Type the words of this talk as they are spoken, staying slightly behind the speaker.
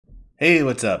Hey,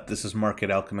 what's up? This is Mark at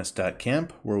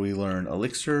alchemist.camp, where we learn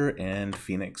Elixir and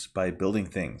Phoenix by building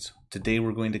things. Today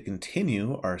we're going to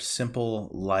continue our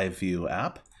simple LiveView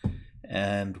app,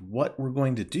 and what we're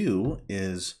going to do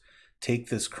is take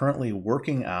this currently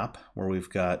working app where we've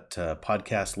got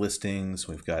podcast listings,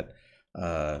 we've got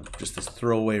just this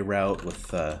throwaway route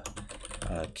with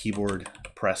keyboard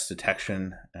press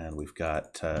detection, and we've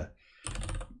got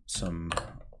some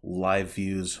live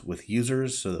views with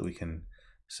users so that we can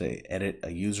say edit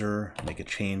a user, make a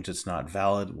change that's not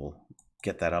valid. We'll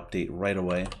get that update right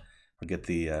away. We'll get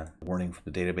the warning from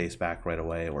the database back right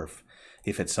away. Or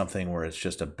if it's something where it's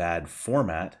just a bad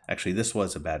format, actually this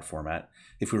was a bad format.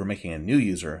 If we were making a new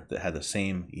user that had the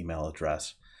same email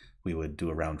address, we would do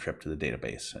a round trip to the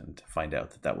database and find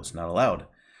out that that was not allowed.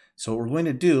 So what we're going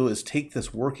to do is take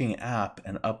this working app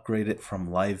and upgrade it from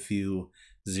LiveView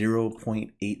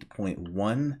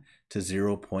 0.8.1 to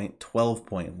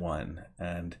 0.12.1,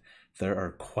 and there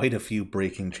are quite a few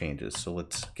breaking changes. So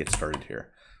let's get started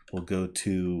here. We'll go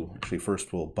to, actually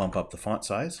first we'll bump up the font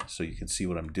size so you can see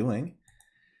what I'm doing,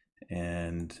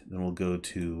 and then we'll go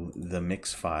to the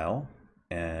mix file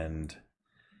and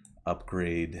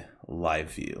upgrade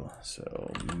LiveView.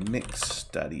 So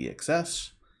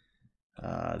mix.exs.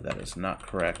 That is not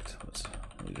correct.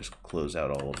 Let me just close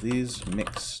out all of these.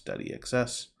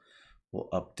 Mix.exs. We'll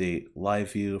update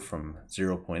LiveView from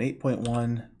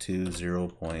 0.8.1 to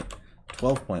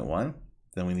 0.12.1.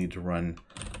 Then we need to run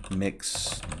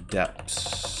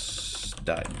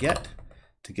mix.deps.get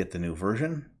to get the new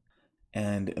version.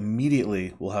 And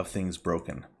immediately we'll have things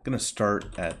broken. I'm going to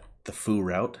start at the foo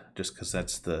route just because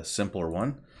that's the simpler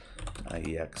one.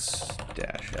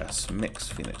 IEX-s mix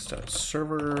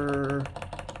phoenix.server.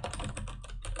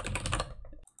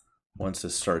 Once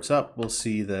this starts up, we'll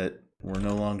see that we're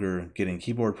no longer getting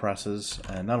keyboard presses,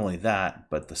 and not only that,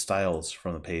 but the styles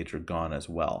from the page are gone as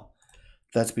well.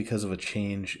 That's because of a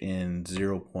change in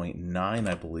 0.9,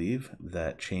 I believe,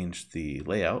 that changed the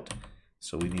layout.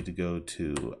 So we need to go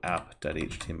to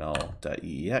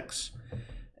app.html.eex,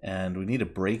 and we need to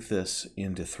break this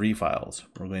into 3 files.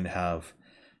 We're going to have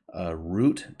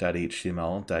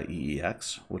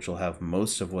root.html.eex, which will have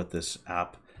most of what this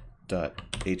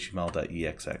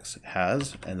app.html.exx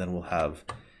has, and then we'll have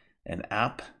an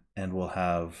app, and we'll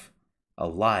have a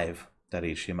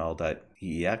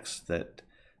live.html.eex that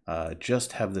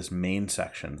just have this main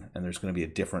section, and there's going to be a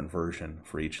different version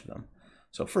for each of them.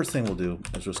 So first thing we'll do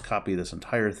is just copy this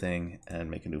entire thing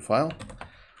and make a new file,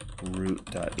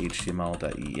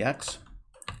 root.html.eex,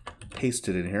 paste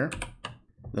it in here.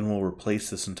 Then we'll replace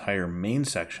this entire main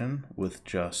section with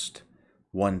just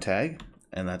one tag,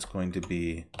 and that's going to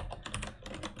be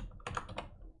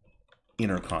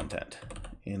inner content,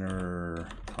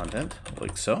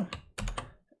 like so.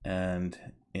 And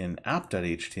in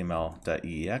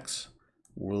app.html.eex,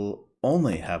 we'll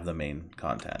only have the main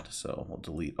content. So we'll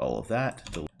delete all of that,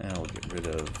 and we'll get rid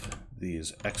of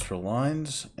these extra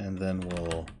lines, and then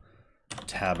we'll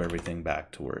tab everything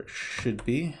back to where it should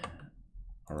be.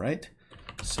 All right.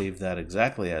 Save that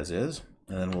exactly as is,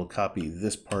 and then we'll copy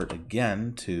this part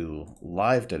again to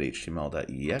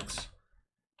live.html.eex.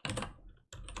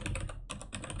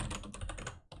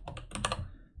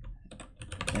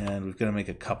 And we've got to make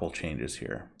a couple changes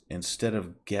here. Instead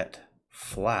of get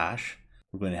flash,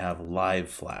 we're going to have live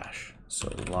flash.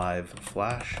 So live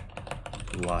flash,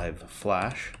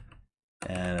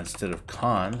 and instead of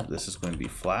con, this is going to be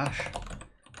flash,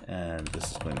 and this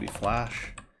is going to be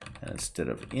flash. And instead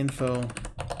of info,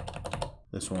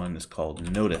 this one is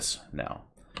called notice now.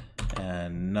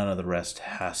 And none of the rest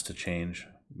has to change.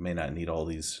 You may not need all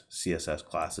these CSS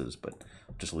classes, but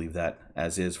just leave that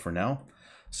as is for now.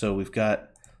 So we've got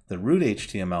the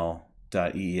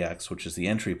root.html.eex, which is the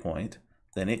entry point.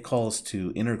 Then it calls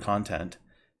to inner content,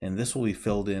 and this will be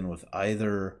filled in with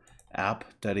either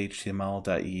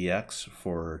app.html.eex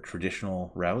for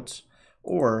traditional routes,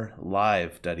 or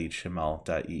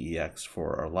live.html.eex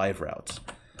for our live routes.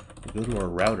 We'll go to our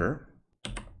router.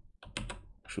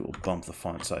 Actually, we'll bump the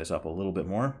font size up a little bit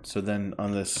more. So then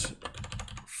on this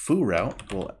foo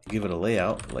route, we'll give it a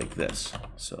layout like this.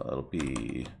 So it'll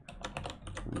be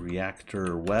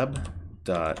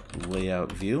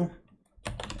reactorweb.layoutView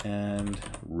and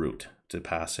root to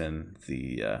pass in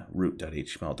the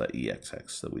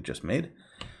root.html.exx that we just made.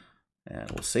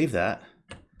 And we'll save that.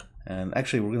 And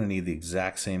actually, we're going to need the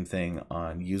exact same thing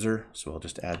on user, so I'll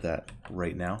just add that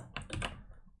right now.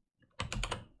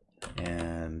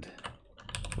 And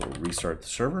we'll restart the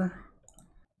server.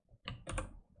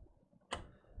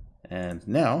 And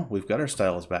now we've got our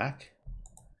styles back,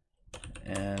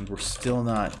 and we're still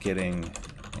not getting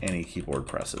any keyboard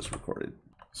presses recorded.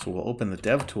 So we'll open the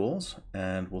dev tools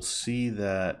and we'll see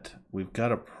that we've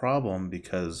got a problem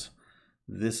because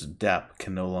this dep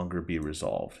can no longer be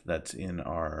resolved. That's in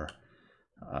our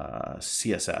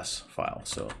CSS file.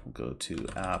 So we'll go to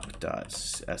app.scss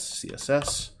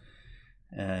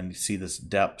and you see this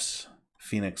deps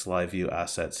Phoenix LiveView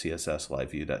asset CSS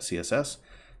LiveView.css.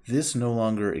 This no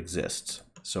longer exists.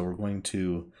 So we're going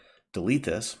to delete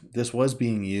this. This was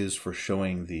being used for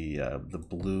showing the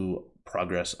blue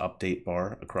progress update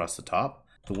bar across the top.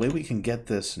 The way we can get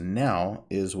this now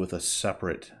is with a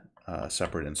separate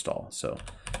install. So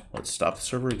let's stop the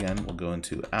server again. We'll go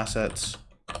into assets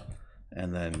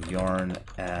and then yarn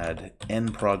add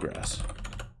n progress.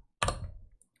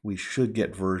 We should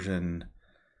get version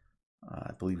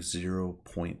I believe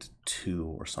 0.2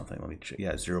 or something. Let me check.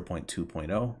 Yeah,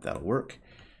 0.2.0. That'll work.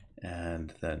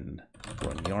 And then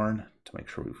run yarn to make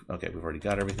sure we've already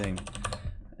got everything.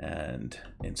 And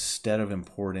instead of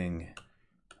importing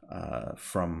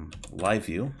from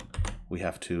LiveView, we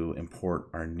have to import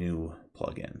our new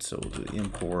plugin. So we'll do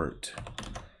import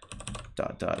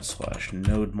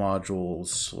 /node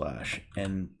modules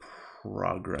 /n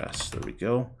progress. There we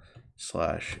go.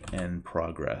 /n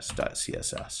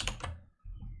progress.css.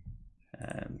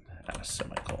 And add a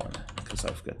semicolon because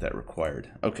I've got that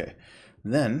required. Okay.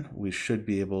 Then we should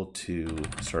be able to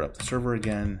start up the server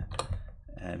again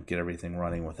and get everything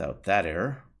running without that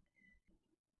error.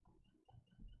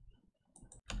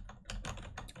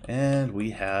 And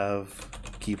we have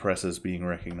key presses being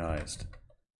recognized.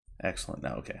 Excellent.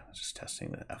 Now, okay, I was just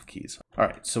testing the F keys. All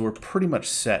right, so we're pretty much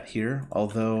set here,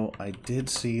 although I did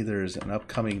see there's an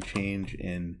upcoming change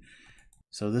in.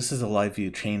 So this is a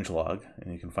LiveView changelog,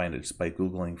 and you can find it just by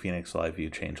Googling Phoenix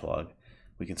LiveView changelog.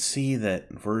 We can see that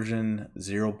version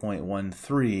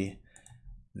 0.13,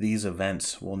 these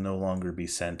events will no longer be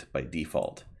sent by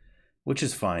default, which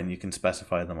is fine. You can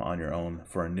specify them on your own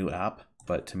for a new app,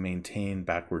 but to maintain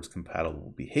backwards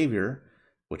compatible behavior,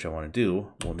 which I want to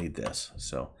do, we'll need this.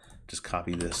 So just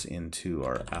copy this into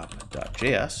our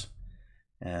app.js,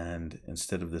 and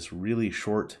instead of this really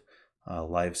short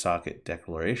live socket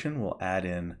declaration, we'll add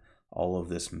in all of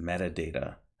this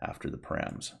metadata after the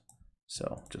params.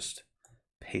 So just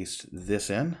paste this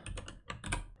in,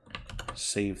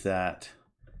 save that,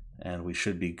 and we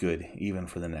should be good even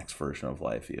for the next version of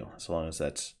LiveView, as long as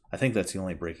that's, I think that's the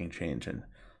only breaking change in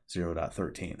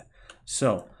 0.13.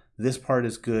 So this part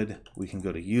is good. We can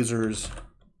go to users,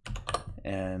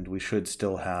 and we should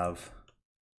still have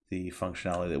the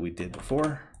functionality that we did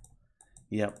before.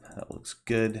 Yep, that looks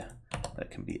good. That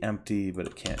can be empty, but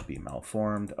it can't be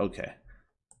malformed. Okay.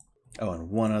 Oh, and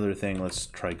one other thing, let's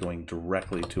try going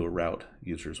directly to a route.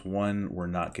 Users 1, we're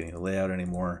not getting the layout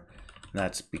anymore. And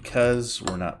that's because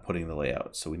we're not putting the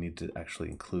layout. So we need to actually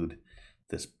include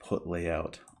this put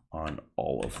layout on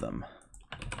all of them.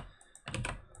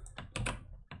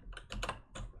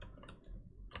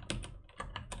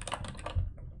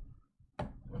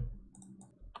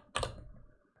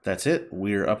 That's it.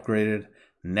 We're upgraded.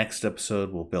 Next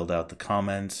episode, we'll build out the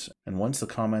comments. And once the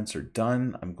comments are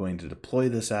done, I'm going to deploy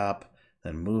this app,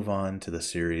 then move on to the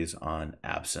series on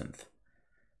Absinthe.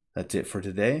 That's it for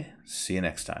today. See you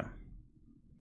next time.